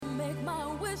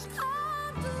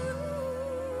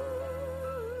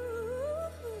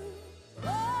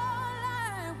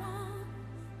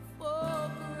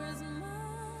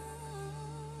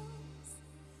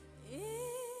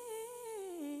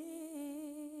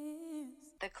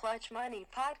The Clutch Money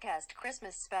Podcast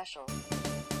Christmas Special.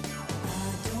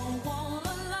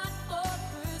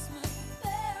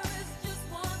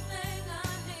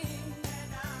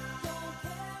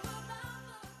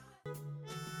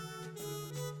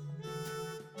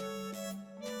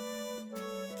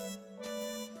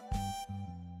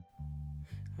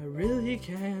 I really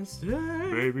can't stay.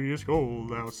 Baby, it's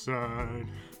cold outside.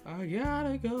 I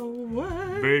gotta go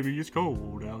away. Baby, it's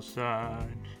cold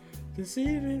outside. This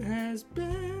evening has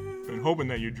been Been hoping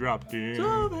that you dropped in.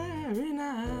 so very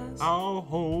nice. I'll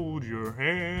hold your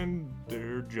hand.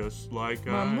 They're just like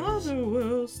My eyes. mother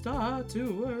will start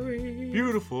to worry.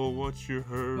 Beautiful, what's your My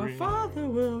hurry? father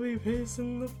will be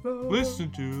pacing the floor. Listen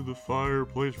to the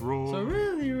fireplace roar. So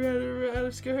really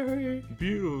rather scurry.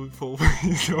 Beautiful,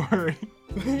 please don't hurry.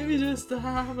 Maybe just to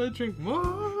have a drink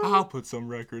more. I'll put some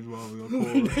records while we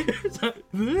pour. There's a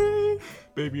thing.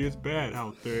 Baby, it's bad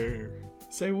out there.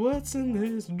 Say what's in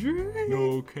this drink?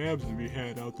 No cabs to be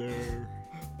had out there.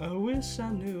 I wish I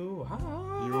knew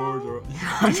how. Yours are.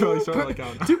 I totally started like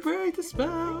out. To break the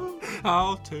spell.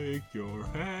 I'll take your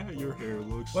hat. Your hair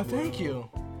looks. Well, thank swell. you.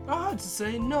 I had to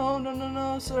say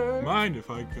no, sir. Mind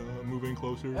if I come moving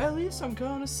closer? At least I'm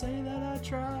gonna say that I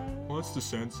tried. What's the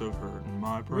sense of hurting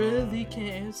my pride? Really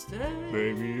can't stay.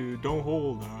 Baby, don't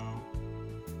hold out.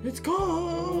 It's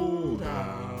cold Cold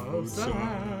outside.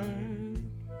 outside.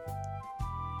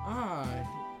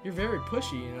 You're very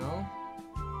pushy, you know.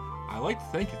 I like to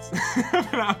think it's.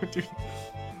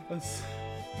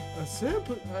 I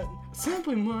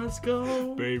simply must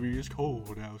go. Baby, it's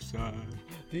cold outside.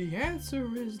 The answer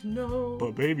is no.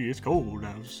 But baby, it's cold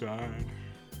outside.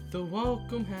 The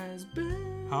welcome has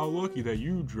been How lucky that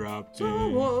you dropped so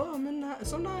in. warm and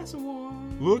so nice and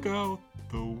warm. Look out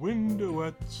the window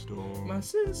at the store. My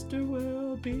sister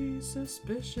will be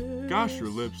suspicious. Gosh, your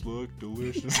lips look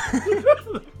delicious.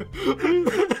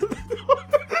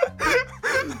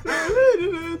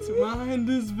 Mind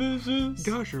is vicious.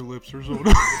 Gosh, your lips are so.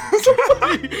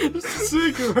 Just a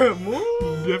cigarette more.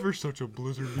 Never such a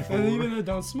blizzard before. And even if I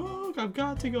don't smoke, I've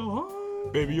got to go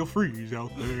home. Baby, you'll freeze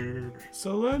out there.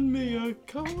 So lend me a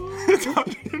coat.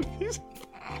 Baby,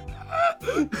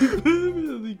 Baby,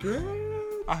 it'll be great.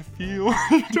 I feel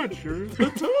you're not sure.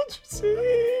 But don't you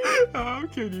see? How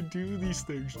can you do these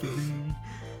things to me?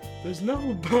 There's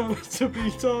no bound to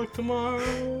be talked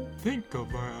tomorrow. Think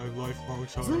of my lifelong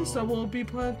At least I sorrow. will be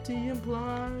plenty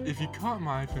implied. If you caught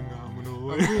my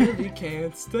phenomenal I way. really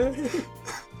can't stay.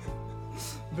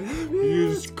 Baby,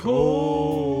 It's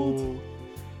cold.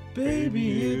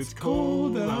 Baby, it's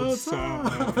cold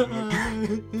outside.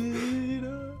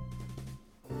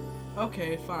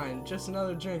 Okay, fine. Just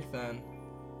another drink then.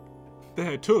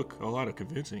 That took a lot of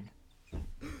convincing.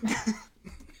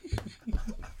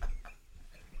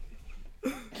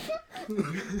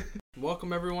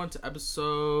 Welcome everyone to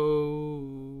episode...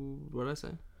 What did I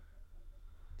say?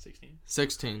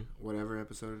 16. Whatever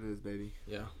episode it is, baby.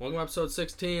 Yeah. Welcome to episode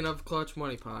 16 of Clutch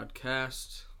Money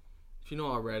Podcast. If you know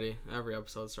already, every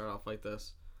episode starts off like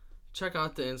this. Check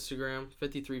out the Instagram,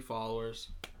 53 followers.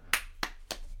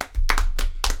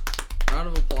 Round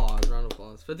of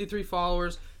applause. 53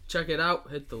 followers. Check it out.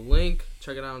 Hit the link.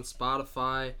 Check it out on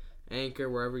Spotify, Anchor,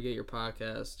 wherever you get your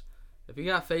podcast. If you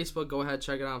got Facebook, go ahead,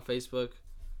 check it out on Facebook.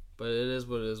 But it is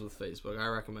what it is with Facebook. I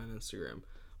recommend Instagram.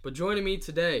 But joining me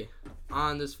today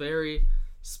on this very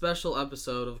special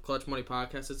episode of Clutch Money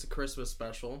Podcast, it's a Christmas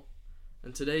special.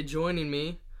 And today joining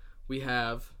me, we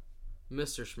have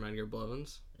Mr. Schmedger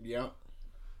Blevins. Yep.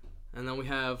 And then we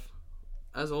have,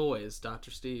 as always,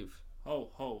 Dr. Steve. Ho,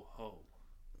 ho, ho.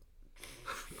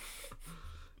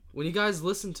 When you guys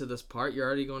listen to this part, you're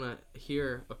already going to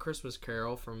hear a Christmas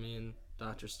carol from me and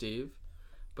Dr. Steve.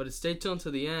 But stay tuned to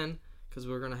the end, because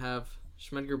we're going to have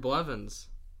Schmedger Blevins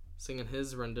singing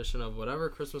his rendition of whatever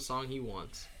Christmas song he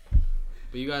wants.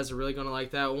 But you guys are really going to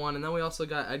like that one. And then we also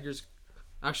got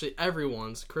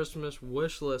everyone's Christmas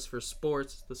wish list for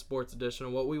sports, the sports edition,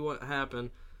 of what we want to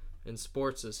happen in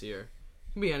sports this year.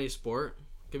 It can be any sport.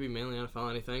 It could be mainly NFL,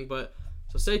 anything. But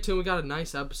so stay tuned. We got a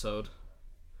nice episode.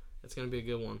 It's going to be a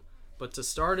good one. But to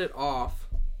start it off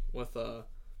with the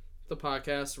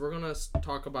podcast, we're going to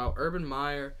talk about Urban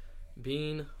Meyer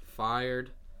being fired.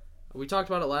 We talked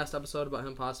about it last episode about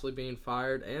him possibly being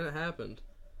fired, and it happened.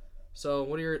 So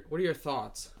what are your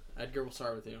thoughts? Edgar, we'll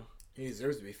start with you. He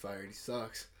deserves to be fired. He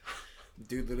sucks.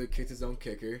 Dude literally kicked his own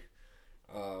kicker.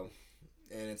 And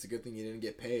it's a good thing he didn't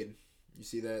get paid. You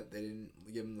see that? They didn't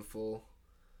give him the full...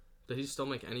 Did he still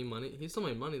make any money? He still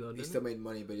made money, though, didn't he? He still made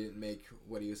money, but he didn't make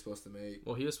what he was supposed to make.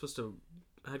 Well, he was supposed to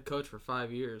head coach for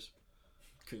 5 years.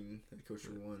 Couldn't head coach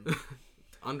for one.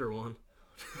 Under one.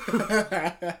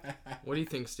 What do you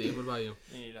think, Steve? What about you?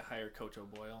 You need to hire Coach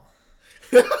O'Boyle.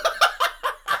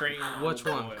 Creighton. Which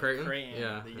one? O'Boyle. Creighton? Creighton,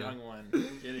 Yeah, the yeah. young one.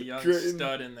 Get a young Creighton.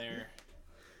 stud in there.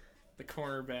 The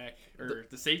cornerback or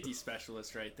the safety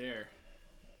specialist right there.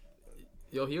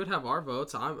 Yo, he would have our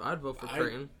votes. I'd vote for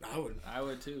Creighton. I would. I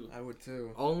would too. I would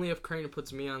too. Only if Creighton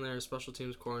puts me on there as special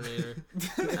teams coordinator.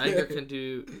 Edgar can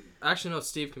do. Actually, no.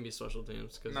 Steve can be special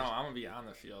teams. Cause No, I'm gonna be on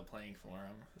the field playing for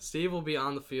him. Steve will be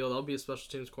on the field. I'll be a special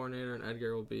teams coordinator, and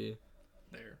Edgar will be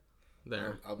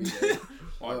there. I'll be there.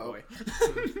 Water Well, boy.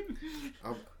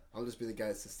 I'll just be the guy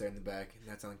that sits there in the back, and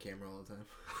that's on camera all the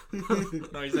time.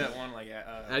 No, he's that one like.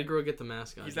 Edgar will get the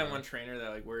mascot. He's that one trainer that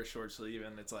like wears short sleeve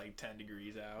and it's like 10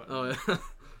 degrees out. Oh yeah.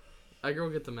 Edgar will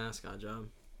get the mascot job.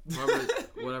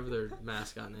 Whatever their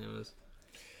mascot name is.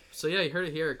 So yeah, you heard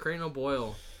it here. Creighton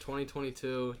O'Boyle,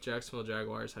 2022 Jacksonville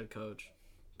Jaguars head coach,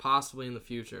 possibly in the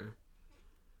future.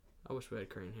 I wish we had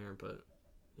Creighton here, but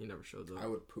he never shows up. I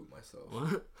would poop myself.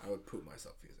 What? I would poop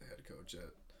myself if he was a head coach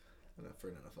for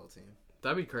an NFL team.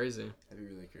 That'd be crazy. That'd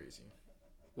be really crazy.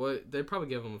 Well, they'd probably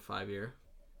give him a 5-year,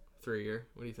 3-year.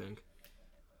 What do you think?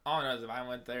 All I know is if I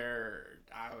went there,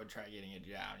 I would try getting a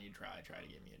job, and you'd probably try to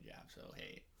get me a job. So,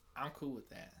 hey, I'm cool with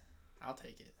that. I'll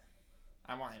take it.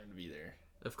 I want him to be there.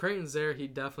 If Creighton's there, he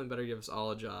definitely better give us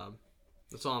all a job.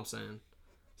 That's all I'm saying.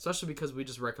 Especially because we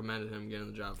just recommended him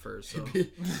getting the job first. So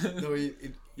No,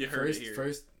 You heard it here.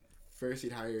 First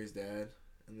he'd hire his dad,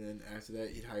 and then after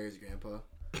that he'd hire his grandpa,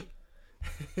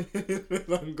 his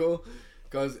uncle,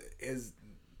 because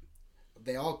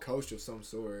they all coached of some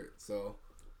sort. So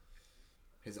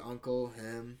his uncle,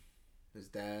 him, his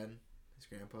dad, his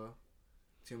grandpa,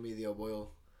 it's gonna be the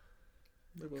O'Boyle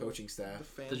coaching staff.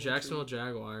 the Jacksonville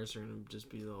Jaguars are gonna just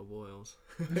be the O'Boyles.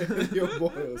 The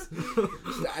O'Boyles.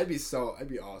 I'd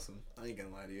be awesome. I ain't gonna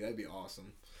lie to you. That'd be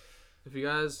awesome. If you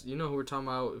guys, you know who we're talking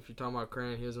about. If you're talking about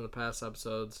Creighton, he was in the past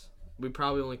episodes. We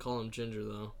probably only call him Ginger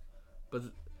though, but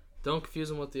don't confuse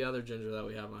him with the other Ginger that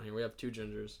we have on here. We have 2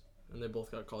 Gingers, and they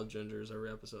both got called Gingers every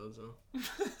episode. So,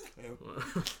 Yep.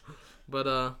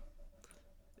 but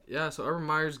yeah. So Urban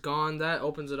Meyer's gone. That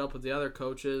opens it up with the other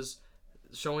coaches,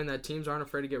 showing that teams aren't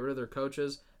afraid to get rid of their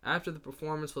coaches. After the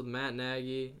performance with Matt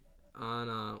Nagy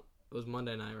on it was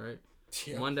Monday night, right?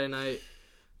 Yeah. Monday night.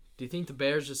 Do you think the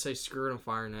Bears just say screw it and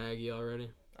fire Nagy already?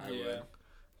 I Yeah. would.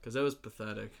 Because it was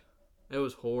pathetic. It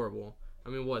was horrible. I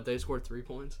mean, what? They scored 3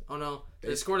 points? Oh, no.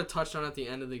 They scored a touchdown at the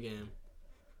end of the game.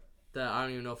 That I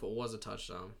don't even know if it was a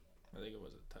touchdown. I think it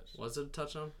was a touchdown. Was it a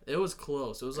touchdown? It was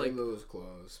close. It was like... It was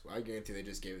close. I guarantee they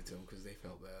just gave it to him because they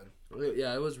felt bad.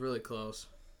 Yeah, it was really close.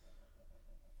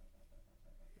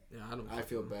 Yeah, I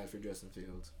feel bad for Justin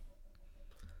Fields.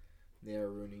 They are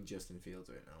ruining Justin Fields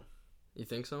right now. You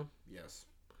think so? Yes.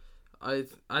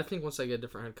 I think once they get a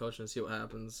different head coach and see what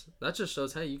happens, that just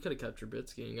shows, hey, you could have kept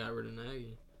Trubisky and got rid of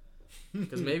Nagy.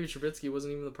 Because maybe Trubisky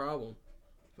wasn't even the problem.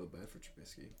 Feel bad for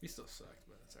Trubisky. He still sucked,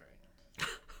 but it's alright.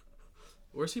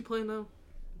 Where's he playing now?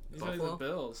 He's like the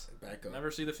Bills. Back up. Never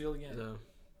see the field again.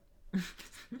 Yeah.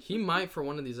 He might for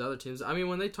one of these other teams. I mean,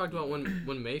 when they talked about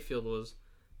when Mayfield was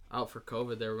out for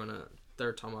COVID, they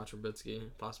were talking about Trubisky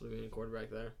possibly being a quarterback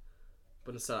there.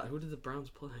 But instead, who did the Browns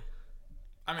play?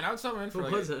 I mean, I would sub him in for Who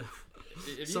like was it?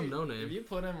 Some no-name. If you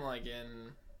put him like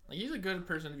in, like he's a good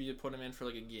person if you put him in for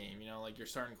like a game. You know, like you're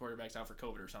starting quarterbacks out for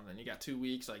COVID or something. You got 2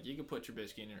 weeks. Like you could put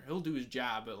Trubisky in there. He'll do his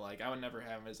job, but like I would never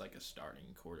have him as like a starting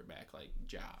quarterback like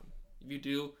job. If you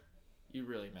do, you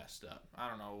really messed up. I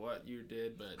don't know what you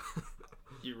did, but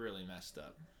you really messed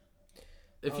up.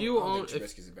 If I you don't own, think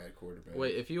Trubisky's a bad quarterback.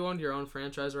 if you owned your own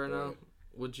franchise right now, Right.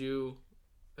 would you?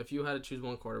 If you had to choose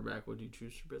one quarterback, would you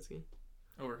choose Trubisky?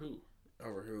 Over who?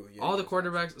 Over who? Yeah, All the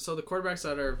quarterbacks. So the quarterbacks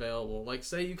that are available, like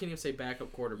say you can even say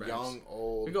backup quarterbacks. Young,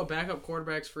 old. We go backup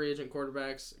quarterbacks, free agent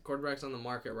quarterbacks on the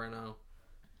market right now.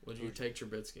 Would you take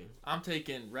Trubisky? I'm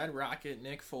taking Red Rocket,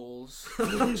 Nick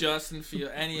Foles, Justin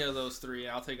Fields, any of those 3.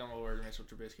 I'll take them over Mitchell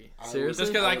Trubisky. Seriously?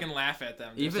 Just because I can laugh at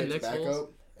them. Even If Nick it's Foles?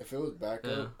 backup, if it was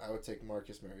backup, I would take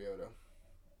Marcus Mariota.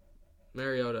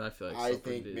 Mariota, I feel like. I still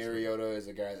pretty think decent. Mariota is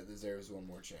a guy that deserves one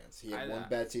more chance. He had one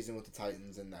bad season with the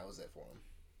Titans, and that was it for him.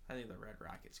 I think the Red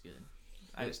Rocket's good.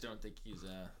 I just don't think he's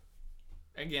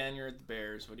Again, you're at the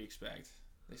Bears. What do you expect?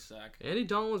 They suck. Andy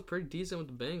Dalton was pretty decent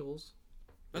with the Bengals.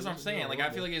 That's what I'm saying. Like I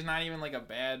feel like he's not even like a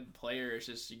bad player. It's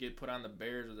just you get put on the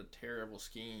Bears with a terrible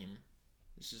scheme.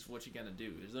 It's just what you gonna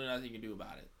do. There's nothing you can do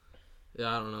about it. Yeah,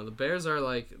 I don't know. The Bears are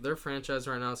like their franchise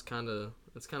right now is kind of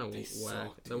They whack.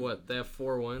 suck, They're dude. what? They have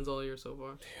 4 wins all year so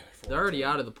far. Yeah, They're already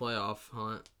out of the playoff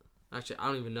hunt. Actually, I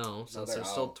don't even know since they're they're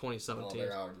still out. 2017. No,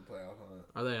 they're out of the playoff hunt.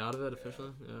 Are they out of it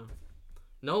officially? Yeah.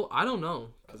 No, I don't know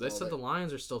because they No, said the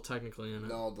Lions are still technically in it.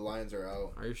 No, the Lions are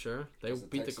out. Are you sure? They 'Cause the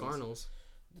beat the Texans- Cardinals.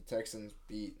 The Texans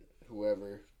beat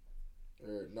whoever.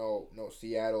 Or no,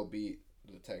 Seattle beat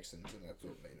the Texans, and that's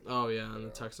what made it. Oh yeah, and Yeah.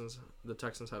 the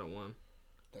Texans had a win.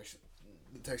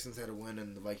 The Texans had to win,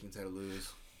 and the Vikings had to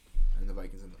lose, and the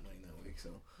Vikings ended up winning that week.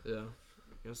 So Yeah,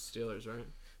 against the Steelers, right?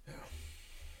 Yeah.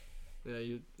 Yeah,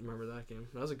 you remember that game?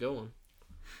 That was a good one.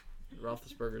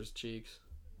 Roethlisberger's cheeks.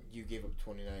 you gave up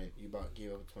 29. You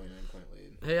gave up a 29-point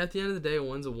lead. Hey, at the end of the day, a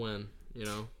win's a win. You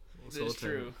know. It So is we'll take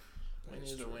true. That Win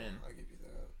is is a true. win. I'll give you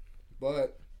that.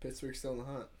 But Pittsburgh's still in the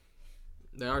hunt.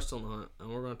 They are still in the hunt, and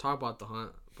we're going to talk about the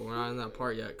hunt, but we're not in that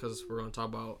part yet because we're going to talk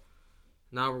about.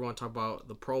 Now we're going to talk about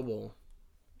the Pro Bowl,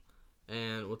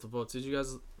 and with the votes. Did you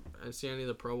guys see any of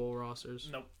the Pro Bowl rosters?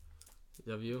 Nope.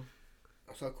 Have you?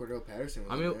 I saw Cordell Patterson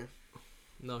was I mean, in there.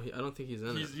 No, I don't think he's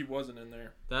in it. He wasn't in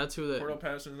there. That's who that. Cordell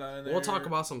Patterson's not in there. We'll talk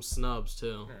about some snubs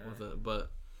too Yeah. with it,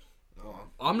 but Oh,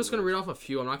 I'm just gonna read off a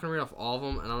few. I'm not gonna read off all of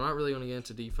them, and I'm not really gonna get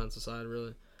into defensive side really.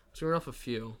 I'm just gonna read off a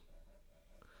few.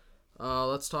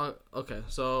 Let's talk. Okay,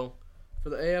 so for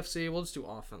the AFC, we'll just do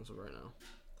offensive right now.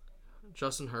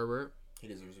 Justin Herbert, He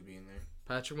deserves to be in there.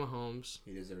 Patrick Mahomes,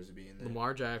 He deserves to be in there.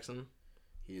 Lamar Jackson.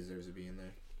 He deserves to be in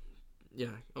there.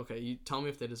 Yeah, okay. You tell me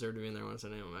if they deserve to be in there. What's the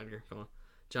name of them, Edgar? Come on.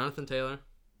 Jonathan Taylor.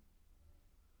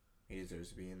 He deserves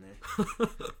to be in there.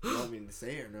 You want me to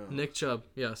say it or no? Nick Chubb.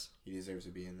 Yes. He deserves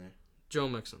to be in there. Joe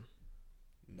Mixon.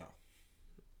 No.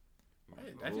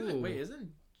 I feel like, Ooh. isn't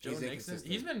Joe He's Nixon?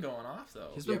 inconsistent. He's been going off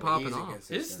though. He's been but popping he's off.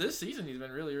 inconsistent. This season he's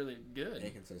been really really good.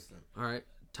 Inconsistent. All right.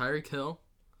 Tyreek Hill.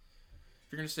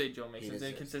 If you're gonna say Joe Mixon's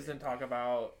deserves inconsistent, to. talk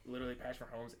about literally Patrick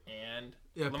Mahomes and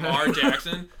Yeah, Lamar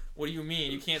Jackson. What do you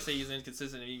mean? You can't say he's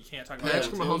inconsistent and you can't talk about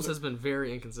Patrick him. Mahomes has been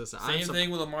very inconsistent. Same thing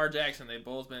with Lamar Jackson. They've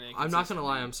both been inconsistent. I'm not gonna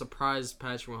lie. I'm surprised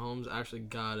Patrick Mahomes actually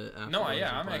got it. After No, he yeah,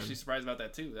 was I'm playing. actually surprised about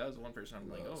that too. That was one person I'm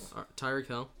like, oh, All right, Tyreek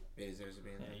Hill, He deserves to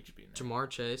be in yeah, there. he should be in there. Jamar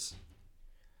Chase,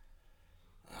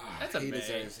 That's a he bag.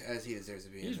 he deserves to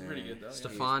be in He's there. pretty good though. Yeah.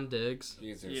 Stephon Diggs,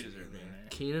 He deserves, He to, deserves be in there.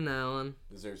 Keenan Allen,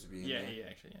 Deserves to be in Yeah, there. he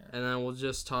actually. Yeah. and then we'll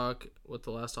just talk with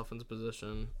the last offensive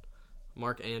position,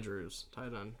 Mark Andrews,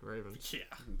 tight end, Ravens. Yeah,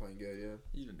 He's been playing good, yeah.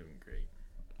 he's been doing great.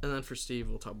 And then for Steve,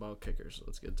 we'll talk about kickers.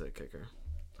 Let's get to kicker.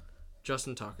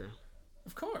 Justin Tucker.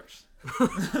 Of course.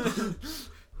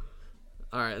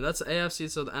 All right, and that's the AFC.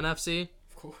 So the NFC,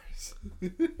 Of course. the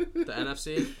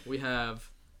NFC, we have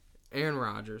Aaron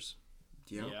Rodgers,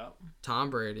 Yep. Yep. Tom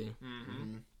Brady,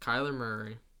 Mm-hmm. Kyler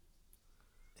Murray,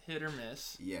 Hit or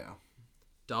miss. Yeah.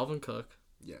 Dalvin Cook,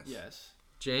 Yes. Yes.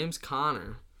 James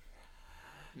Conner.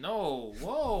 No.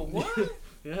 Whoa. What?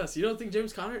 Yes, you don't think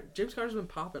James Conner's been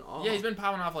popping off? Yeah, he's been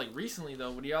popping off like recently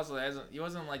though, but he also hasn't. He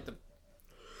wasn't like the.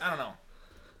 I don't know.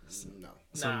 No.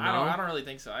 So Nah, no? I don't really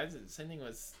think so. Same thing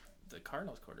with the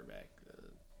Cardinals quarterback,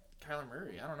 Kyler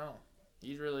Murray. I don't know.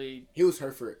 He's really. He was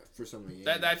hurt for some of the games.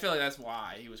 I feel like that's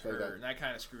why he was Like hurt, that. and that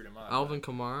kind of screwed him up. Alvin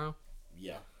Kamara.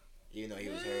 Yeah. Even though he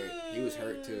was hurt. He was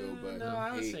hurt too, but No,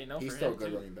 I would say no he's for still him, a good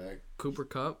too. running back. Cooper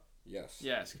Kupp, Yes.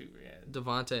 Yes, Cooper. Yeah.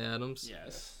 Devontae Adams,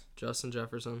 Yes. Justin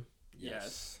Jefferson,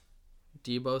 Yes.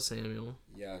 Debo Samuel.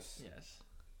 Yes. Yes.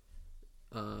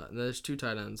 And there's two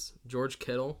tight ends: George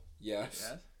Kittle, Yes.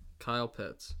 Yes. Kyle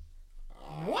Pitts.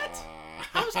 What?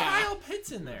 How's Kyle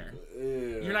Pitts in there?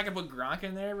 Ew. You're not gonna put Gronk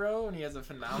in there, bro, and he has a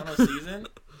phenomenal season.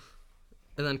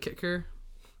 And then kicker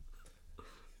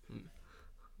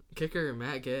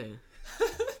Matt Gay,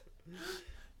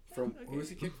 From who's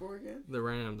he kick for again? the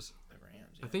Rams. The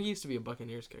Rams. I think he used to be a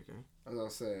Buccaneers kicker. I was gonna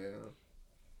say.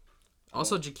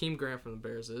 Also, Jakeem Grant from the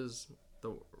Bears is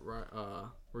the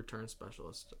return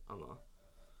specialist on the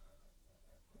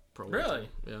Pro Bowl Really?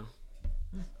 team.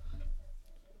 Yeah.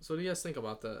 So what do you guys think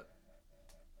about that?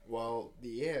 Well,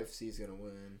 the AFC is gonna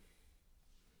win.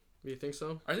 Do you think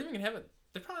so? Are they even gonna have a?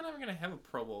 They're probably not even gonna have a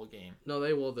Pro Bowl game. No,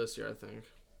 they will this year, I think.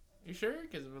 You sure?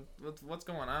 Because with what's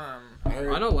going on?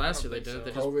 I know last year I they don't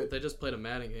didn't. think so. They just played a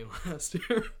Madden game last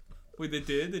year. Wait, they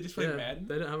did? They just played Yeah, Madden?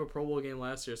 They didn't have a Pro Bowl game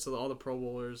last year, so all the Pro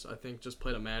Bowlers, I think, just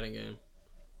played a Madden game.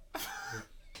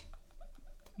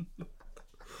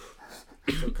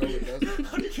 So COVID doesn't.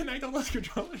 How do you connect all those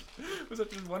controllers with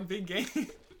such just one big game? You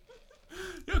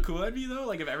know how cool that'd be though?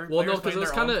 Like if every Well, player no, because played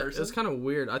their own person. it's kind of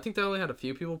weird. I think they only had a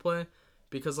few people play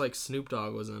because like Snoop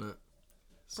Dogg was in it.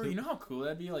 Bro, you know how cool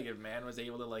that'd be? Like if man was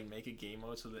able to like make a game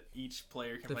mode so that each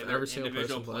player can If play their every single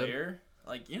individual person played. player.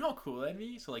 Like you know how cool that'd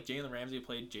be? So like Jalen Ramsey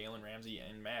played Jalen Ramsey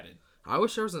and Madden. I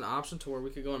wish there was an option to where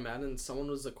we could go in Madden and someone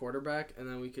was the quarterback, and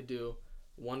then we could do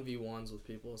 1v1s with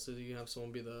people. So you can have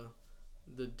someone be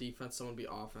the defense, someone be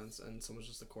offense, and someone's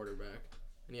just the quarterback,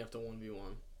 and you have to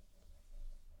 1v1.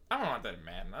 I don't want that in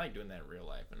Madden. I like doing that in real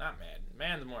life, but not Madden.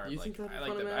 Madden's more You of think like that'd I be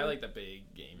like fun the in I Madden? like the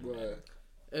big game. in Madden. What?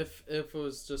 If it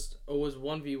was just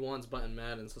 1v1s but in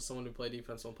Madden, so someone who play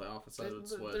defense won't play offense, that would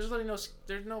switch.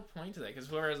 There's no point to that because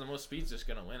whoever has the most speed's just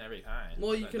gonna win every time.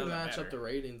 Well, you That can doesn't match up matter. the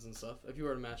ratings and stuff. If you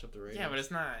were to match up the ratings. Yeah, but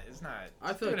it's not.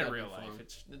 I feel do like it in that'd real be life. fun.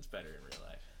 It's better in real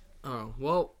life. Oh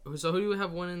well. So who do you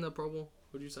have winning the Pro Bowl?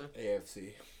 Who'd you say?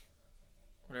 AFC.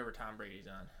 Whatever Tom Brady's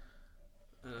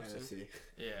on. NFC. NFC.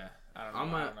 Yeah, I don't know.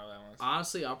 I'm I at- don't know that one.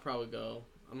 Honestly, I'm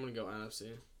gonna go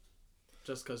NFC.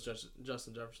 Just because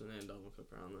Justin Jefferson and Dalvin Cook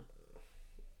are on there.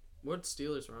 What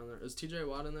Steelers are on there? Is TJ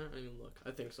Watt in there? I didn't even look. I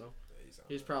think so.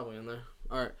 He's probably in there.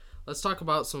 All right, let's talk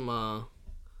about some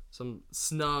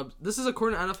snubs. This is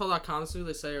according to NFL.com. This is who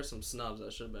they say are some snubs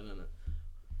that should have been in it.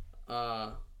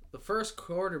 The first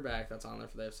quarterback that's on there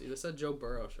for the AFC. They said Joe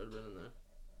Burrow should have been in there.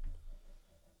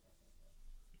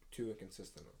 Too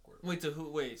inconsistent, of course.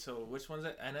 Wait, so which one's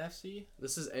that? NFC?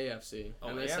 This is AFC. Oh,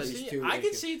 and they said he's AFC? too I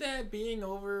could incon- see that being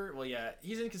over. Well, yeah,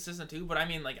 he's inconsistent too, but I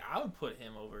mean, like, I would put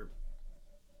him over,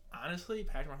 honestly,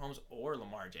 Patrick Mahomes or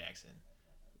Lamar Jackson.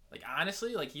 Like,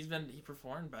 honestly, like, he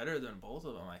performed better than both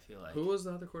of them, I feel like. who was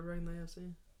the other quarterback in the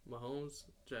AFC? Mahomes,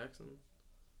 Jackson,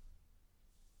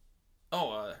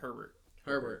 Oh, Herbert.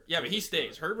 Herbert. Yeah, but he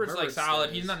stays. Herbert's like Herbert solid.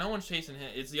 stays. He's not. No one's chasing him.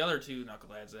 It's the other two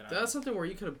knuckleheads that. That's something where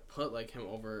you could have put like him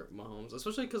over Mahomes,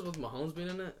 especially because with Mahomes being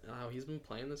in it and how he's been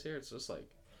playing this year, it's just like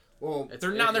Well, it's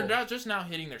They're April. not just now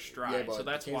hitting their stride, yeah, but so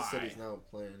that's Kansas why City's now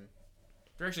playing.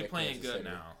 they're actually like playing Kansas good City.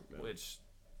 now. Yeah. Which,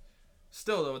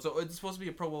 still though, it's supposed to be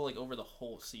a Pro Bowl like over the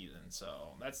whole season.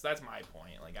 So that's my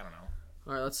point. Like, I don't know.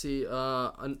 All right, let's see.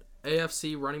 An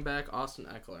AFC running back, Austin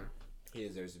Eckler. He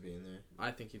deserves to be in there.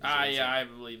 I think he deserves Yeah, it. I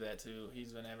believe that too.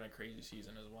 He's been having a crazy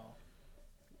season as well.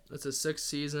 It's his 6th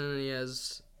season, and he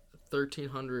has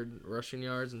 1,300 rushing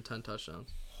yards and 10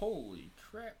 touchdowns. Holy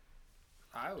crap!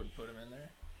 I would put him in there.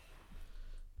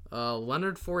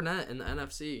 Leonard Fournette in the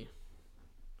NFC.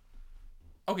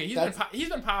 Okay, he's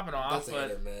been popping off, That's a but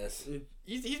hit or miss.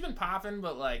 he's been popping,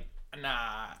 but like,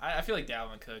 nah. I feel like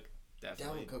Dalvin Cook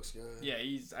definitely. Dalvin Cook's good. Yeah,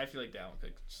 I feel like Dalvin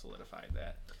Cook solidified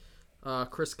that.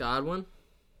 Chris Godwin.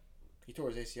 He tore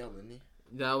his ACL, didn't he?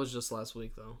 That was just last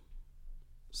week, though.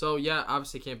 So, yeah,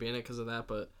 obviously can't be in it because of that,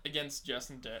 but Against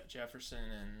Justin Jefferson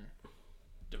and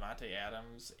Devontae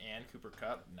Adams and Cooper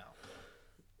Kupp, no.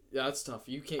 yeah, that's tough.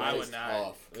 You can't. I He's would not.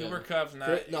 tough. Cooper Yeah. Kupp's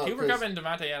not. No, Cooper 'cause- Kupp and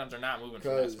Devontae Adams are not moving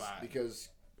from that spot. Because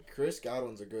Chris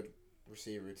Godwin's a good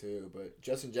receiver too, but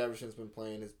Justin Jefferson's been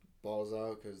playing his balls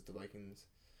out because the Vikings.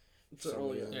 It's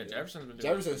only- Yeah, Jefferson's been doing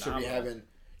Jefferson should be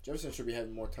phenomenal.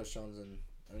 having more touchdowns than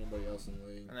anybody else in the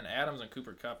league. And then Adams and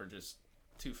Cooper Kupp are just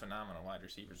two phenomenal wide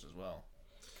receivers as well.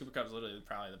 Cooper Kupp's literally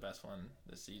probably the best one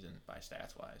this season by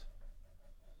stats wise.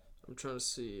 I'm trying to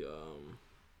see. All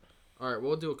right,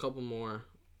 we'll do a couple more.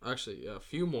 Actually, a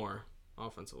few more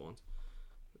offensive ones.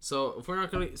 So if we're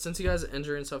not gonna, since you guys are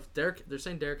injured and stuff, they're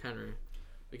saying Derrick Henry,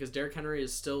 because Derrick Henry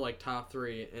is still like top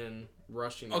 3 in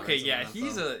rushing. Okay, yards in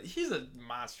yeah, the NFL. he's a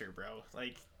monster, bro.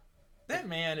 Like, that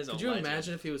man is a Could you legend.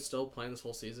 imagine if he was still playing this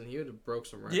whole season? He would have broke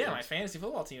some records. Yeah, my fantasy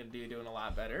football team would be doing a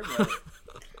lot better, but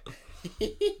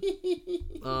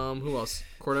Who else?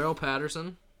 Cordell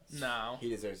Patterson. no, He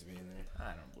deserves to be in there.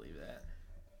 I don't believe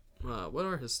that. What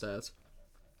are his stats?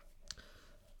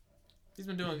 He's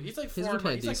been doing. He's like He's been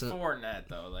playing He's like decent. Fournette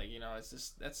though. Like, you know, it's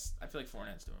just I feel like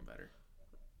Fournette's doing better.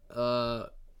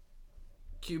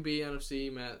 QB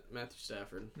NFC Matthew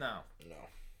Stafford. No, No.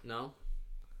 No.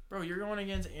 bro, you're going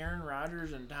against Aaron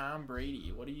Rodgers and Tom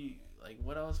Brady. What do you like?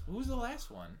 What else? Who's the last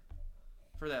one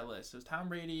for that list? It was Tom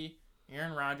Brady,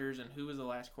 Aaron Rodgers, and who was the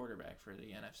last quarterback for the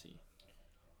NFC?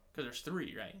 Because there's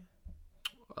 3, right?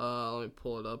 Let me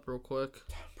pull it up real quick.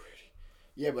 Tom Brady.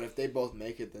 Yeah, but if they both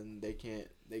make it, then they can't.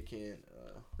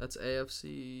 That's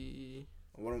AFC.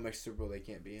 One of them makes Super Bowl, they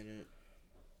can't be in it.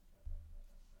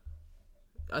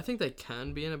 I think they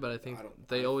can be in it, but I think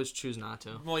they always choose not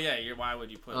to. Well, yeah. Why would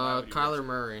you put? why would you Kyler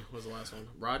Murray was the last one.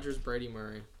 Rodgers, Brady,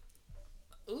 Murray.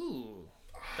 Ooh,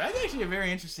 that's actually a very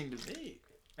interesting debate.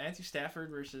 Matthew Stafford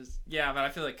versus but I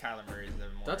feel like Kyler Murray is the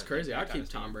more. That's crazy. I'd impact on keep his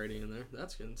Tom team. Brady in there.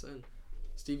 That's insane.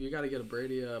 Steve, you got to get a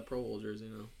Brady Pro Bowl jersey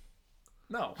now.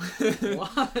 No. Why?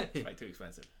 Probably too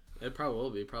expensive. It probably will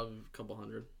be. Probably a couple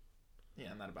hundred. Yeah,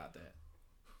 I'm not about that.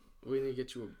 We need to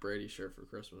get you a Brady shirt for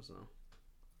Christmas now.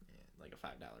 Yeah, like a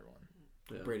 $5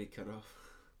 one. Yeah. Brady cut off.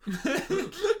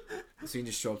 So you can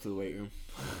just show up to the weight room.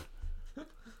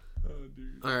 Oh,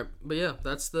 dude. All right, but yeah,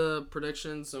 that's the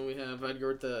predictions. And we have Edgar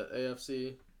with the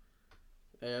AFC.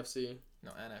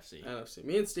 No, NFC. NFC.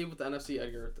 Me and Steve with the NFC,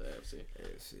 Edgar with the AFC.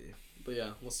 AFC. But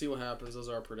yeah, we'll see what happens. Those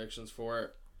are our predictions for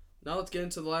it. Now let's get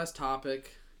into the last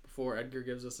topic before Edgar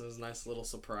gives us his nice little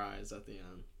surprise at the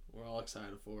end. We're all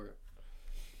excited for it.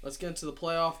 Let's get into the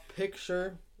playoff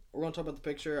picture. We're going to talk about the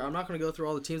picture. I'm not going to go through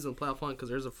all the teams in the playoff hunt because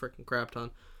there's a freaking crap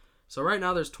ton. So right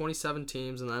now there's 27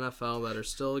 teams in the NFL that are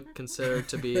still considered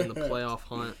to be in the playoff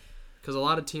hunt because a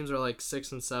lot of teams are like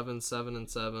 6-7,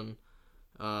 7-7,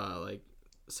 like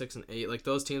 6-8. Like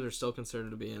those teams are still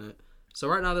considered to be in it. So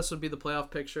right now this would be the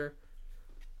playoff picture.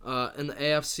 In the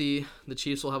AFC, the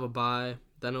Chiefs will have a bye.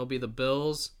 Then it'll be the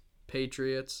Bills,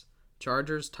 Patriots,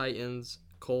 Chargers, Titans,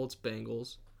 Colts,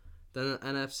 Bengals. Then the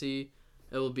NFC,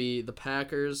 it will be the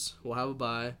Packers will have a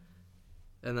bye.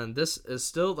 And then this is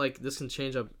still, like, this can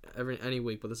change up any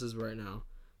week, but this is right now.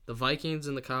 The Vikings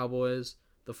and the Cowboys,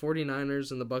 the 49ers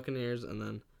and the Buccaneers, and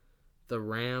then the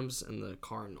Rams and the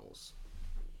Cardinals.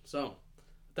 So,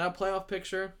 that playoff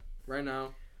picture right now.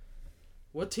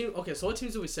 What teams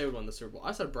do we say would win the Super Bowl?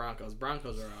 I said Broncos.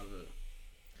 Broncos are out of it.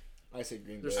 I said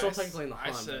Green Bay. They're still technically in the I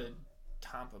hunt. said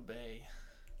Tampa Bay.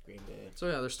 Green Bay. So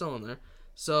yeah, they're still in there.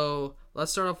 So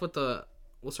let's start off with the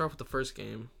first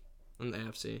game in the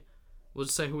AFC. We'll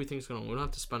just say who we think is going to win. We don't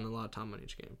have to spend a lot of time on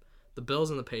each game. The Bills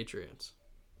and the Patriots.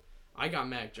 I got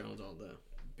Mac Jones all day.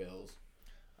 Bills.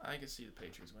 I can see the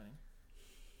Patriots winning.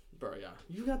 Bro, yeah.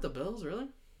 You got the Bills, really?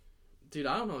 Dude,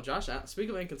 I don't know.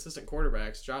 Speaking of inconsistent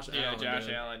quarterbacks, Josh Allen. Yeah, Josh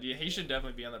Allen. Yeah, he should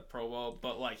definitely be on the Pro Bowl,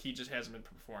 but like he just hasn't been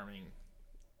performing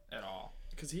at all.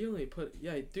 Because he only put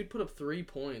up 3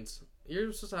 points.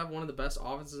 You're supposed to have one of the best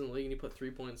offenses in the league, and he put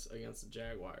 3 points against the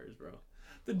Jaguars, bro.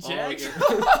 The Jags.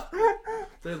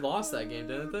 They lost that game,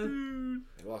 didn't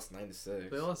they? They lost 9-6.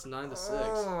 They lost 9-6.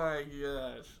 Oh my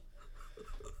gosh.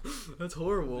 That's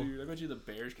horrible. Dude, I bet you the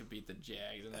Bears could beat the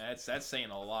Jags, and that's saying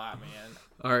a lot, man.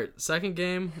 All right, second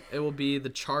game, it will be the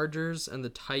Chargers and the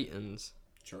Titans.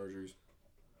 Chargers.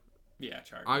 Yeah,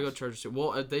 Chargers. I go Chargers too.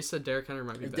 Well, they said Derrick Henry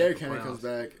might be If back. Derrick for Henry playoffs. comes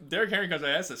back, Derrick Henry comes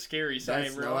back. That's a scary sign,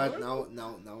 that's bro.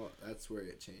 no. That's where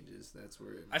it changes. That's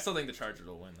where it. I still think the Chargers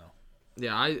will win, though.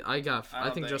 Yeah, I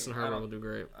don't think Justin I Herbert don't- will do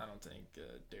great. I don't think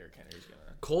Derrick Henry's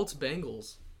gonna. Colts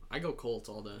Bengals. I go Colts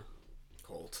all day.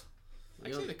 Colt. I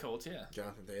can see the Colts, yeah.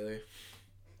 Jonathan Taylor.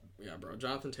 Yeah, bro.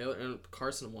 Jonathan Taylor and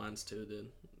Carson Wentz too,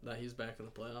 dude. That he's back in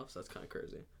the playoffs. That's kind of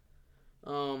crazy.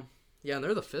 Yeah, and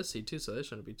they're the 5th seed too, so they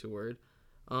shouldn't be too worried.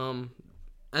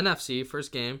 NFC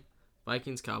first game,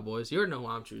 Vikings Cowboys. You already know who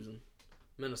I'm choosing.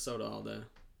 Minnesota all day.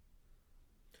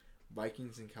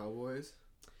 Vikings and Cowboys.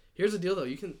 Here's the deal though.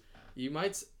 You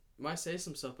might say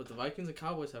some stuff, but the Vikings and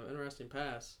Cowboys have an interesting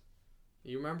past.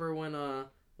 You remember when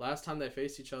last time they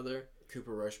faced each other?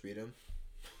 Cooper Rush beat him.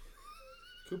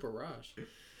 Cooper Rush.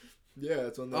 Yeah,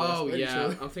 that's when they Oh lost yeah, each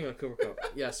other. I'm thinking of Cooper Cup.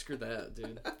 Yeah, screw that,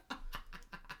 dude.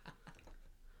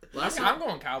 I'm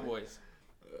going Cowboys.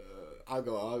 I'll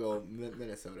go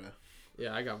Minnesota.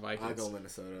 Yeah, I got Vikings. I'll go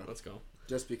Minnesota. Let's go.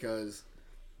 Just because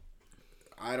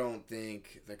I don't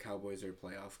think the Cowboys are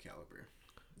playoff caliber.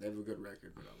 They have a good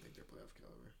record, but I don't think they're playoff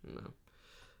caliber.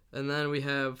 No. And then we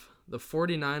have the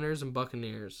 49ers and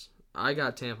Buccaneers. I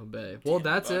got Tampa Bay. Well,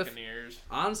 that's Buccaneers.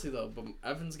 Honestly, though, but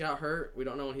Evans got hurt. We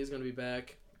don't know when he's going to be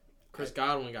back. Chris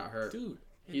Godwin got hurt. Dude,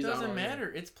 it He's out doesn't all year.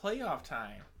 matter. It's playoff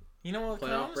time. You know what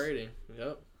Playoff comes? Brady.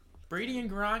 Yep. Brady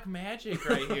and Gronk magic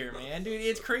right here, man. Dude,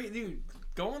 it's crazy. Dude,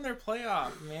 go in their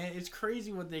playoff, man. It's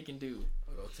crazy what they can do.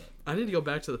 I'll go Tampa. I need to go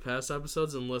back to the past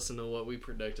episodes and listen to what we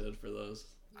predicted for those.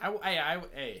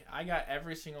 I got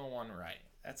every single one right.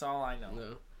 That's all I know.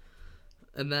 No.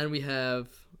 And then we have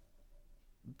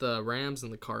the Rams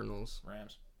and the Cardinals.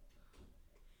 Rams.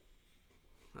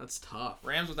 That's tough.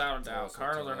 Rams without a doubt. also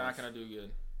Cardinals are tough. not going to do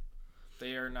good.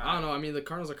 They are not. I don't know. I mean, the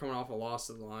Cardinals are coming off a loss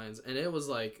to the Lions, and it was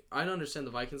like I don't understand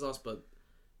the Vikings lost, but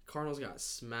Cardinals got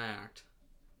smacked.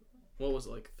 What was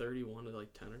it, like 31 to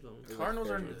like 10 or something? Cardinals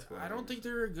are. 13, I don't think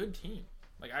they're a good team.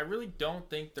 Like I really don't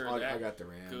think they're I that got the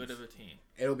Rams. good of a team.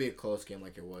 It'll be a close game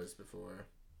like it was before.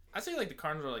 I say like the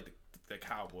Cardinals are like the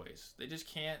Cowboys. They just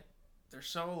can't. They're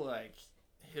so like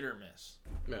hit or miss.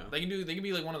 Yeah. They can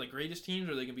be like one of the greatest teams,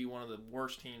 or they can be one of the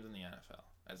worst teams in the NFL.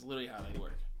 That's literally how they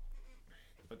work.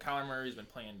 But Kyler Murray's been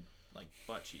playing like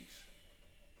butt cheeks.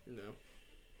 No.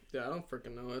 Yeah, I don't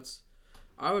freaking know.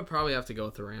 I would probably have to go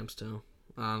with the Rams too,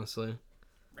 honestly.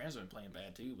 Rams have been playing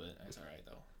bad too, but that's all right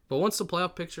though. But once the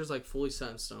playoff picture is like fully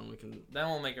set in stone, Then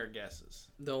we'll make our guesses.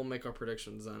 they'll make our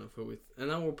predictions then of who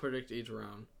and then we'll predict each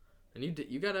round. And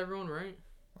you got everyone right,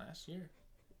 Last year,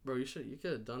 bro. You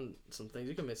could have done some things.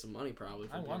 You could make some money probably.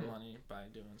 I won people. money by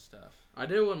doing stuff. I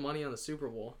did win money on the Super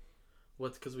Bowl,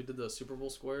 because we did the Super Bowl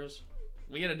squares.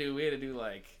 We had to do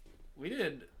like we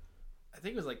did. I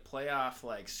think it was like playoff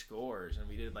like scores, and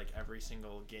we did like every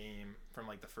single game from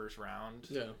like the first round.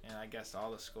 Yeah. And I guessed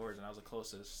all the scores, and I was the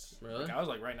closest. Really? Like, I was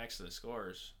like right next to the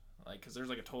scores, like because there's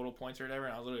like a total points or whatever,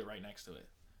 and I was literally right next to it.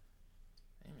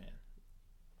 Hey man.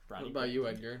 Bronny What about picked you,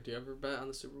 him. Edgar? Do you ever bet on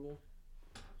the Super Bowl?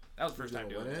 That was the first Who's time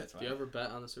gonna doing win it. it? That's why. Do you ever bet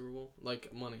on the Super Bowl?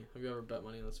 Like money? Have you ever bet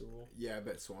money on the Super Bowl? Yeah, I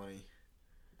bet Swanee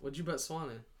What'd you bet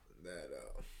Swanee? that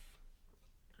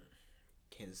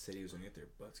Kansas City was gonna get their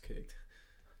butts kicked.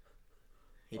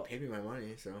 He Oh. paid me my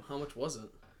money, so How much was it?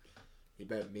 he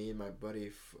bet me and my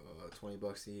buddy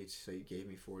 $20 each. So he gave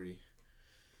me 40.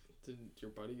 Did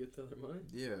your buddy get the other money?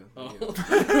 Yeah. Oh. yeah.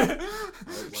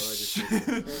 Why would I just say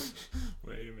that?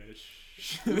 Wait a minute.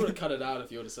 We would have cut it out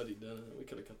if you would have said he didn't. We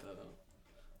could have cut that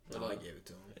out. No, I gave it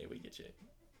to him. Hey, we get you.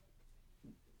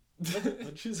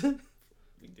 What'd you say?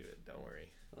 We can do it. Don't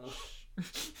worry. Oh.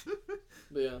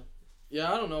 But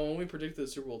yeah. I don't know. When we predicted the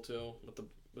Super Bowl too,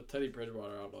 with Teddy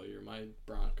Bridgewater out all year, my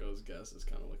Broncos guess is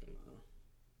kind of looking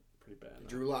pretty bad. Now.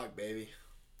 Drew Lock, baby.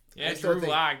 Yeah, I still Drew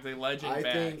think- Lock, the legend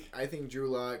back. I think Drew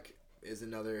Lock is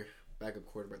another backup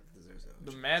quarterback that deserves it.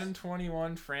 The Madden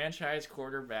 21 franchise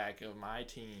quarterback of my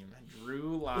team,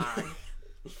 Drew Lock. I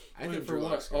Wait, think for Drew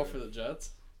what? Lock's Oh, good. for the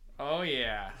Jets. Oh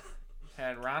yeah,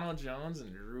 had Ronald Jones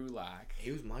and Drew Lock.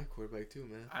 He was my quarterback too,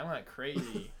 man. I went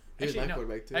crazy. He was my no,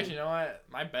 quarterback too. Actually, you know what?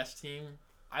 My best team.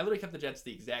 I literally kept the Jets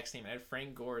the exact same. I had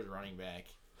Frank Gore as running back,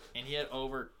 and he had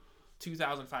over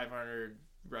 2,500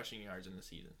 rushing yards in the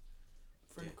season.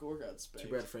 Frank Gore got spanked.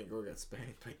 Too bad Frank Gore got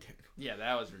spanked by Daniel. Yeah,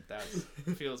 that was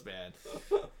feels bad.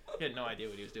 He had no idea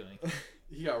what he was doing.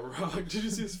 He got rocked. Did you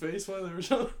see his face while they were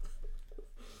showing?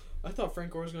 I thought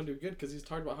Frank Gore was gonna do good because he's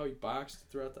talked about how he boxed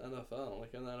throughout the NFL.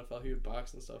 Like in the NFL, he would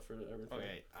box and stuff for everything.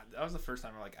 Okay, that was the first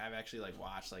time I've actually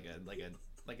watched like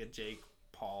a Jake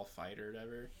Paul fight or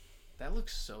whatever. That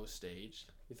looks so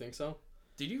staged. You think so?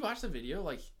 Did you watch the video?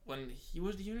 Like when he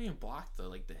didn't even block the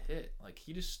hit. Like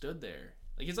he just stood there.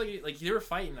 Like it's like they were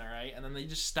fighting, all right, and then they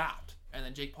just stopped, and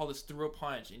then Jake Paul just threw a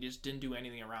punch and he just didn't do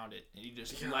anything around it, and he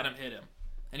just let him hit him,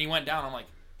 and he went down. I'm like,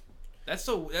 I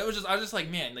was just like,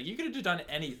 man, like you could have just done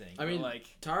anything. I mean, like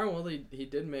Tyron Woodley, he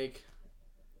did make.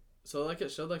 So like it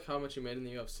showed like how much he made in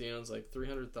the UFC, and it was like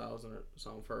 $300,000 or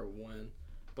something for a win,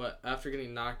 but after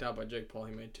getting knocked out by Jake Paul,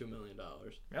 he made $2 million.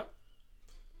 Yep.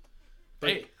 But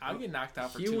hey, I'd get knocked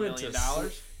out for he $2 went million.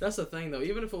 to That's the thing though.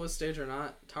 Even if it was staged or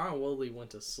not, Tyron Woodley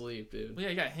went to sleep, dude. Well, yeah,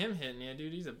 you got him hitting you,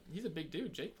 dude. He's a big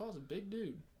dude. Jake Paul's a big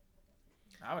dude.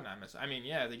 I would not miss. I mean,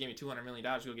 yeah, they gave me $200 million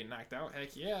to go get knocked out.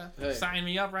 Heck yeah, Hey. sign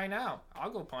me up right now. I'll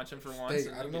go punch him for once. Hey,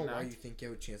 and I don't then know get why knocked. you think you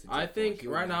have a chance. I think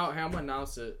right now, hey, I'm gonna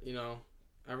announce it. You know,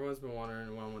 everyone's been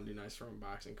wondering what I'm gonna do next for my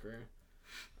boxing career.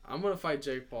 I'm gonna fight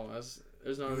Jake Paul.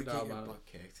 There's no you doubt get your about it. butt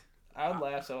kicked. I would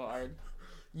laugh so hard.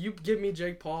 You give me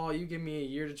Jake Paul, you give me a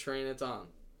year to train, it's on.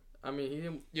 I mean, he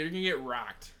didn't. You're gonna get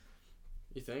rocked.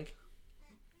 You think?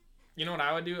 You know what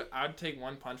I would do? I would take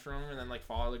one punch from him and then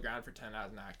fall to the ground for 10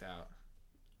 hours knocked out.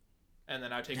 And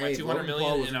then I'd take my $200 Logan Paul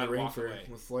million was and in the I'd ring walk away.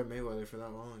 with Floyd Mayweather for that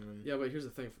long. And Yeah, but here's the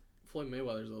thing: Floyd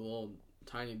Mayweather's a little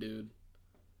tiny dude.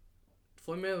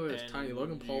 Floyd Mayweather is And tiny.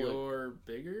 Logan Paul. You're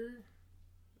bigger.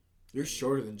 you're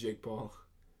shorter than Jake Paul.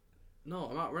 No,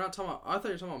 I'm not. We're not talking about. I thought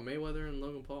you were talking about Mayweather and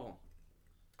Logan Paul.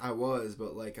 I was,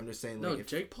 but I'm just saying. No, If,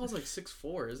 Jake Paul's like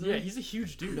 6'4", isn't Yeah, he? he's a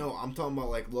huge dude. No, I'm talking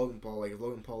about Logan Paul. If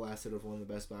Logan Paul lasted with one of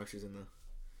the best boxers in the.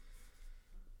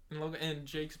 And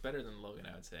Jake's better than Logan,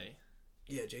 I would say.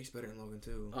 Yeah, Jake's better than Logan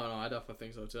too. Oh no, I definitely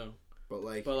think so too.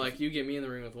 But you get me in the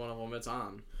ring with one of them, it's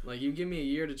on. You give me a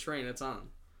year to train, it's on.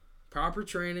 Proper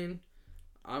training.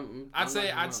 I'd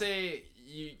say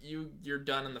you're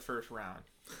done in the first round.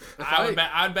 I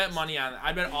I'd bet money on it.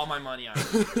 I'd bet all my money on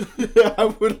it. I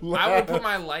would. Laugh. I would put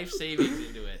my life savings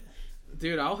into it.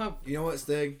 Dude, I'll have. You know what,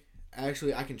 Stig?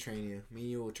 Actually, I can train you. Me and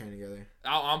you will train together.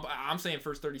 I'm saying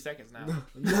first 30 seconds now.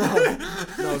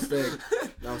 No, Stig.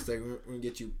 No, Stig. We're gonna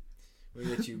get you. We're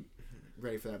gonna get you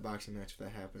ready for that boxing match if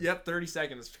that happens. Yep, 30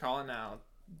 seconds. Call it now.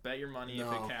 Bet your money if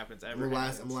No. it happens. I'm gonna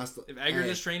last. If Edgar's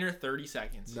Hey, a trainer, 30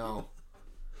 seconds. No.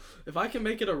 If I can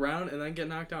make it a round and then get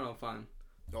knocked out, I'm fine.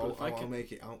 I'll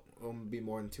make it. I'll be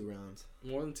more than 2 rounds.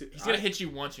 More than 2. He's gonna hit you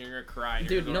once and you're gonna cry. And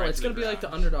Dude, you're no, right it's to gonna be like the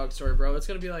ground. underdog story, bro. It's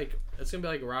gonna be like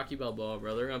Rocky Balboa,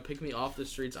 bro. They're gonna pick me off the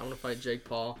streets. I'm gonna fight Jake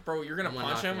Paul. Bro, you're gonna I'm gonna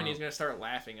punch knock him him and he's out. gonna start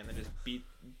laughing and then just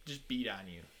beat on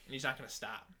you and he's not gonna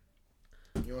stop.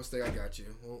 You know what, Stig? I got you.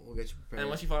 We'll get you prepared. And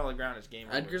once you fall on the ground, it's game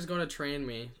over. Edgar's gonna train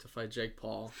me to fight Jake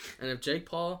Paul, and if Jake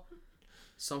Paul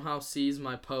somehow sees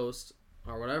my post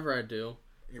or whatever I do,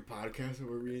 Your podcast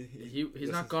where we. he's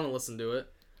not gonna listen to it.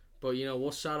 But we'll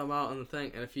shout him out on the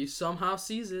thing, and if he somehow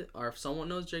sees it, or if someone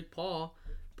knows Jake Paul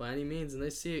by any means and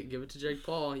they see it, give it to Jake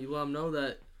Paul. You let him know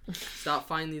that. Stop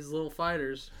fighting these little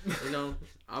fighters.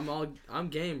 I'm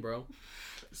game, bro.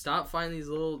 Stop fighting these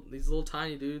little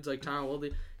tiny dudes like Tyron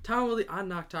Woodley. I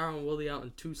knocked Tyron Woodley out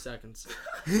in 2 seconds.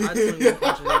 I'd swing one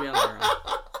punch and he'd be on the ground.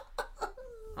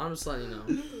 I'm just letting you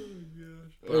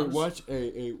know.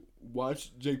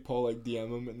 watch Jake Paul like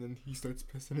DM him, and then he starts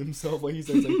pissing himself, like he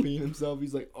starts like peeing himself.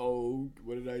 He's like, "Oh,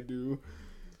 what did I do?"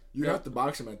 You'd have to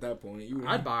box him at that point.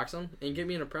 I'd box him and get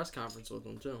me in a press conference with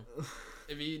him too.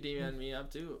 If you DM me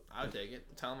up too, I'll take it.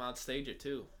 Tell him I'll stage it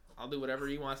too. I'll do whatever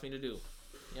he wants me to do.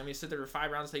 You want me to sit there for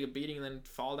 5 rounds, take a beating, and then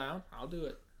fall down? I'll do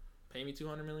it. Pay me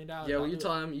 $200 million. Yeah, well, you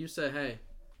tell him, you say, hey,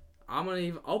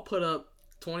 I'll put up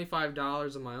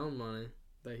 $25 of my own money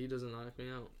that he doesn't knock me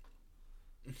out.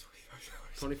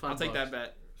 $25. I'll take that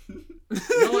bet. No,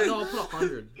 I'll put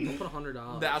 $100. I'll put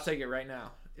 $100. I'll take it right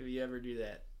now. If you ever do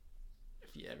that,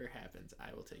 if it ever happens,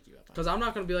 I will take you up. Because I'm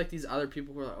not gonna be like these other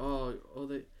people who are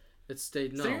like, it's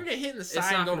staged. No, so you're gonna get hit in the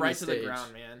side and go right to the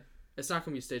ground, man. It's not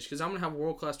gonna be staged because I'm gonna have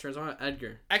world class turns. I'm gonna have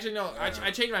Edgar. Actually, no.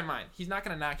 I changed my mind. He's not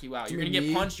gonna knock you out. You're gonna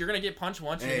get punched. You're gonna get punched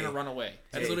once. And you're gonna run away.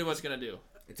 That's literally what it's gonna do.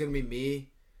 It's gonna be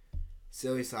me,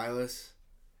 Silly Silas,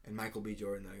 and Michael B.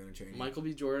 Jordan that are gonna train you. Michael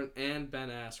B. Jordan and Ben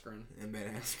Askren. And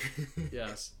Ben Askren.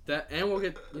 Yes, and we'll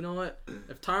get. You know what?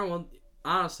 If Tyron will,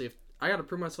 honestly, if I gotta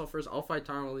prove myself first, I'll fight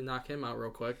Tyron Woodley, knock him out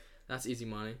real quick. That's easy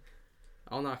money.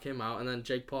 I'll knock him out, and then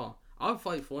Jake Paul. I'll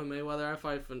fight Floyd Mayweather. I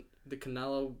fight the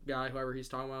Canelo guy, whoever he's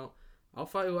talking about. I'll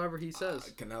fight whoever he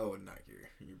says. Canelo would knock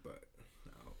your butt.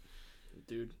 No.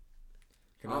 Dude.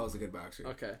 Canelo's a good boxer.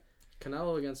 Okay.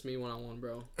 Canelo against me one-on-one,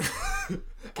 bro.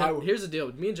 Here's the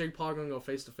deal. Me and Jake Paul are going to go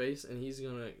face-to-face, and he's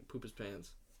going to poop his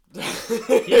pants.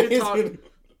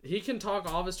 He can talk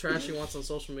all of his trash he wants on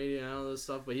social media and all this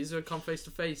stuff, but he's going to come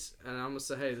face-to-face, and I'm going to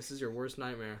say, hey, this is your worst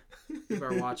nightmare. You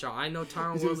better watch out. I know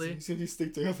Tyron Woodley. He's going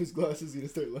to take off his glasses. He's going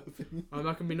to start laughing. I'm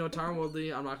not going to be no Tyron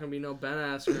Woodley. I'm not going to be no Ben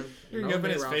Askren. You're going to put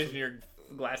his face and your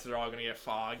glasses are all going to get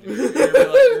fogged.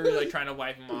 You're really trying to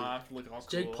wipe them off. Look all cool.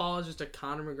 Jake Paul is just a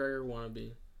Conor McGregor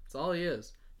wannabe. That's all he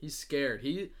is. He's scared.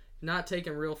 He's not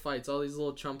taking real fights. All these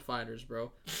little chump fighters,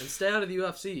 bro. And stay out of the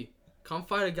UFC. Come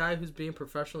fight a guy who's being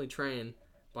professionally trained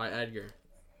by Edgar.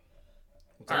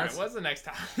 Alright, what's the next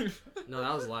topic? No,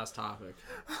 that was the last topic.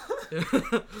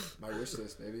 My wish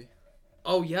list, baby.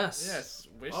 Oh, yes. Yes,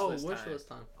 wish list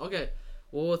time. Okay.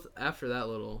 Well, after that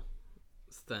little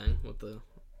thing with the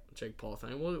Jake Paul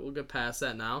thing, we'll get past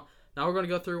that now. Now we're going to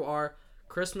go through our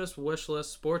Christmas wish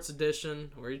list, sports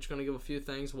edition. We're each going to give a few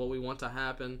things, what we want to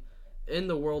happen in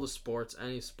the world of sports,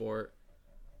 any sport.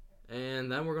 And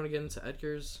then we're going to get into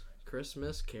Edgar's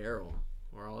Christmas Carol.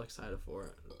 We're all excited for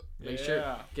it. Make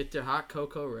sure, get your hot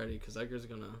cocoa ready, because Edgar's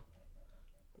going to,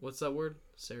 what's that word?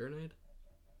 Serenade?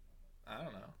 I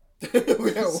don't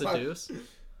know. Seduce?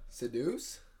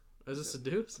 Seduce? Is it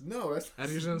seduce? No, that's...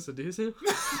 Edgar's going to seduce you?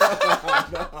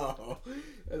 No.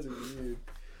 That's weird.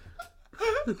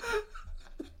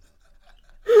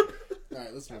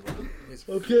 Alright, let's move on.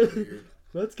 Okay.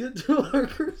 Let's get to our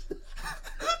Christmas.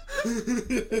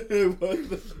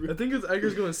 I think it's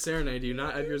Edgar's going to serenade you,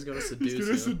 not Edgar's going to seduce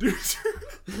you. Seduce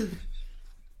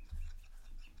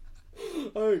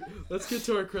Alright, let's get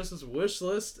to our Christmas wish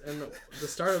list, and to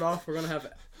start it off, we're gonna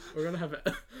have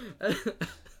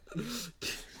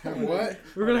what?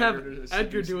 We're gonna have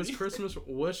Edgar do his Christmas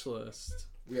wish list.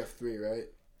 We have 3, right?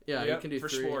 Yeah, you can do for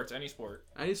 3. Sports, any sport.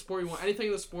 Any sport you want, anything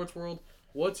in the sports world.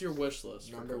 What's your wish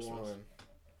list? Number 1,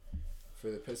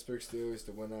 for the Pittsburgh Steelers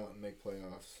to win out and make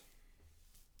playoffs.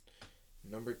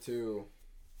 Number 2,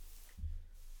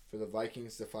 for the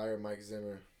Vikings to fire Mike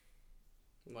Zimmer.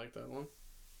 Like that one?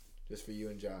 Just for you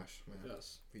and Josh, man.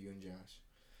 Yes. For you and Josh.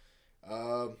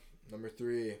 Number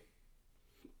 3,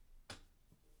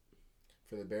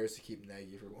 for the Bears to keep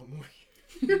Nagy for 1 more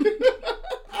year.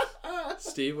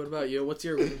 Steve, what about you? What's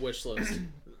your wish list?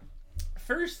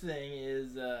 First thing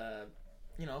is,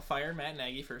 fire Matt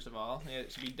Nagy, first of all.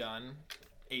 It should be done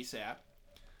ASAP.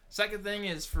 Second thing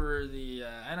is for the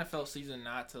NFL season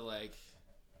not to,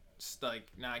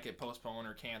 not get postponed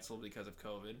or canceled because of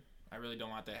COVID. I really don't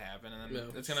want that to happen. And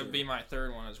then it's going to be my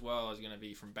third one as well. Is going to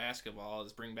be from basketball.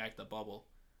 Is bring back the bubble.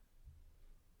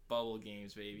 Bubble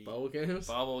games, baby. Bubble games?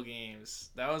 Bubble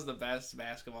games. That was the best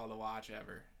basketball to watch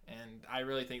ever. And I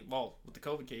really think, with the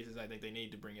COVID cases, I think they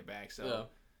need to bring it back. So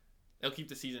it'll keep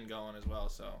the season going as well.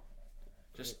 So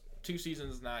just 2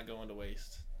 seasons not going to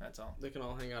waste. That's all. They can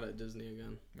all hang out at Disney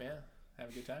again. Yeah.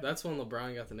 Have a good time. That's when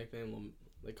LeBron got the nickname.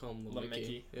 They call him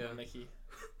Mickey. Yeah. Mickey.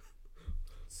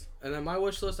 And then my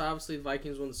wish list, obviously,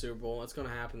 Vikings win the Super Bowl. It's going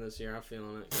to happen this year. I'm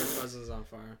feeling it. Kirk Cousins is on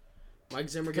fire. Mike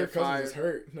Zimmer get fired. Kirk Cousins is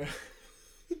hurt. No.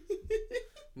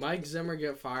 Mike Zimmer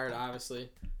get fired, obviously.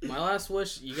 My last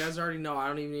wish, you guys already know. I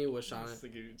don't even need a wish on it.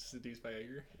 Seduced by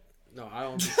Edgar. No, I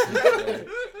don't.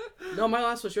 No, my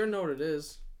last wish, you already know what it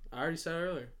is. I already said it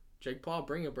earlier. Jake Paul,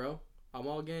 bring it, bro. I'm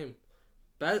all game.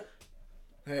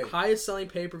 Highest selling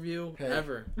pay-per-view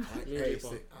ever.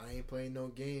 I ain't playing no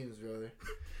games, brother.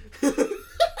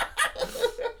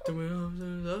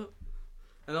 And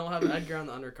then we'll have Edgar on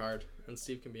the undercard, and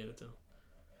Steve can be in it too.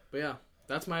 But yeah,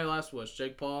 that's my last wish.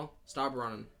 Jake Paul, stop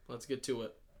running. Let's get to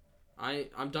it.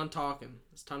 I'm done talking.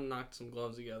 It's time to knock some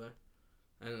gloves together,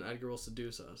 and Edgar will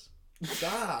seduce us.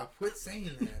 Stop! Quit saying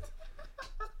that.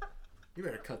 You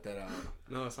better cut that out.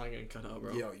 No, it's not getting cut out,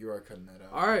 bro. Yo, you are cutting that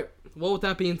out. All right. Well, with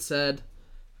that being said,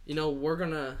 we're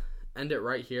gonna end it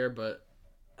right here, but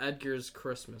Edgar's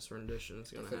Christmas rendition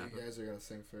is I gonna thought happen. you guys are gonna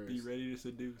sing first. Be ready to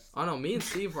seduce. Oh no, me and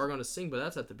Steve are gonna sing, but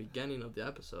that's at the beginning of the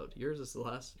episode. Yours is the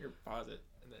last. Here, pause it,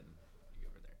 and then you go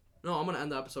over there. No, I'm gonna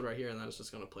end the episode right here, and then it's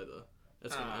just gonna play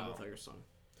it's gonna end Oh. with Edgar's song.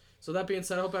 So that being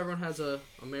said, I hope everyone has a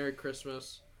Merry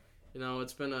Christmas.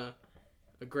 It's been a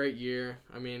great year.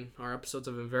 I mean, our episodes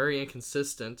have been very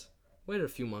inconsistent. Waited a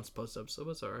few months post episode,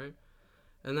 but it's all right.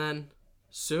 And then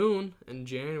soon in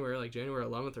January, like January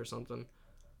 11th or something,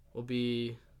 that'll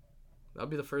be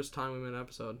the first time we made an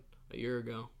episode a year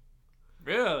ago.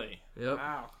 Really? Yep.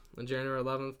 Wow. On January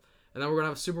 11th. And then we're going to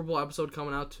have a Super Bowl episode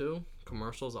coming out too.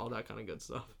 Commercials, all that kind of good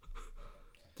stuff.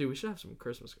 Dude, we should have some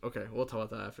Christmas. Okay, we'll talk about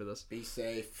that after this. Be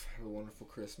safe. Have a wonderful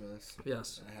Christmas.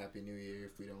 Yes. And a Happy New Year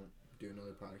if we don't do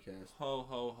another podcast. Ho,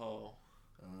 ho, ho.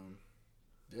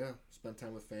 Yeah, spend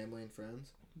time with family and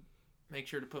friends. Make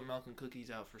sure to put milk and cookies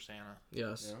out for Santa.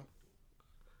 Yes.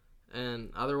 Yeah.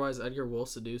 And otherwise, Edgar will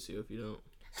seduce you if you don't.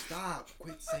 Stop!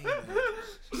 Quit saying that.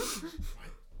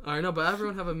 All right, no, but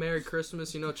everyone have a Merry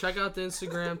Christmas. Check out the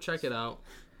Instagram. Check it out.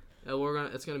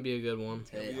 And it's gonna be a good one.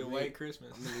 Hey, It'll be a I'm white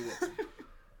Christmas.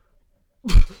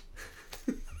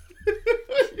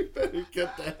 You better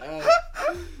cut that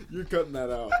out. You're cutting that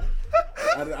out.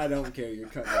 I don't care. You're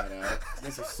cutting that out.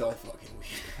 This is so fucking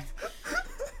weird.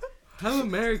 Have a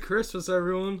Merry Christmas,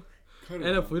 everyone. Cut it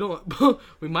And out. if we don't,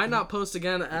 we might not post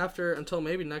again until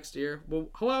maybe next year. We'll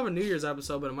have a New Year's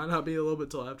episode, but it might not be a little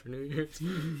bit till after New Year's.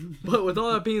 But with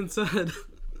all that being said,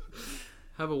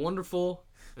 have a wonderful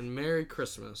and Merry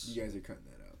Christmas. You guys are cutting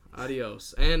that out.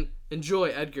 Adios. And enjoy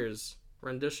Edgar's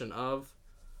rendition of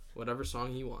whatever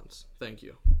song he wants. Thank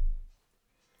you.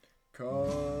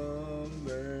 Come,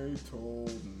 they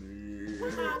told me.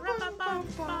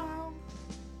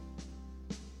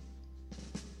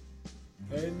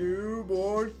 A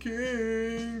newborn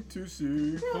king to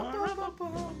see.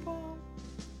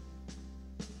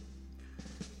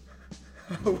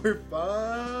 Our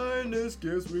finest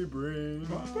gifts we bring.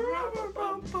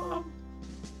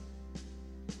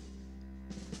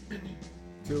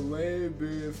 To lay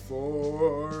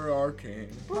before our king.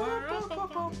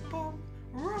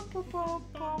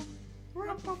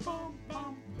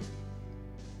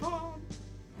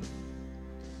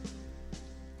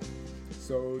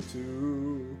 So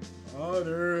to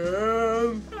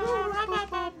honor him,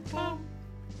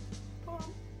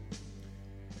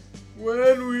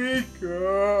 when we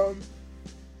come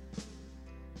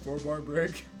for bar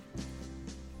break,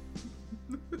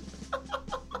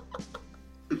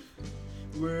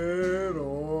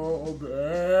 little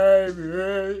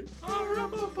baby,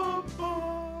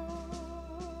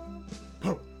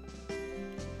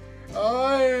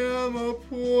 I am a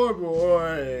poor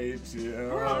boy too.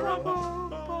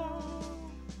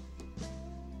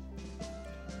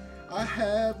 I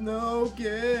have no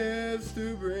gifts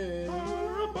to bring.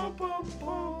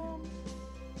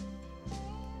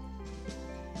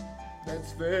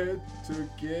 That's fit to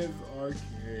give our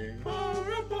king.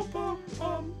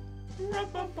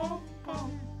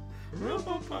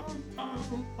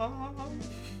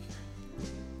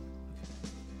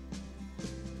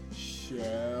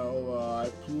 Shall I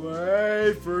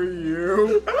play for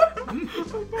you?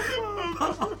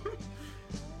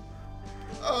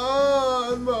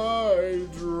 On my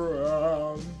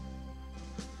drum.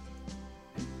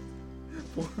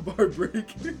 For bar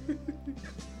break.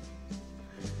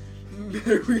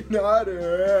 May we not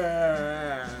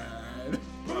add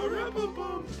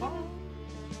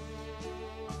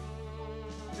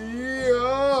the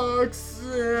ox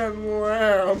and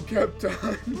lamb kept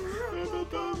on.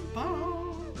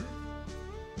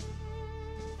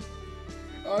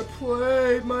 I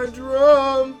played my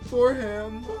drum for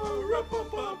him.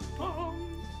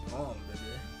 Oh, baby.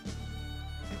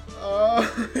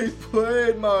 I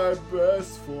played my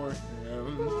best for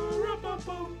him.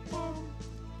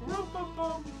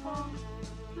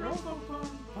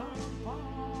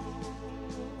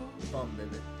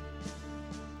 Baby.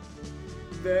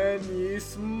 Then he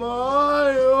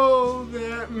smiled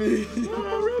at me.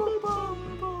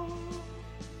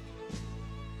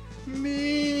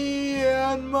 Me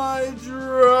and my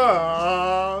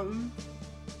drum.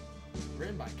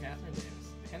 Written by Catherine Davis,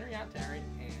 Henry Ottari,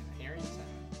 and Harry Simon.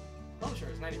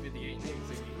 Publishers 1958,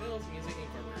 1960. Mills Music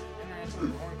Incorporated. International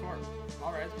Foreign Corp.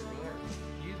 All rights reserved.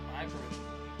 Used by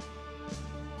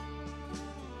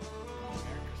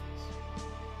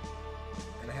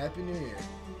Happy New Year.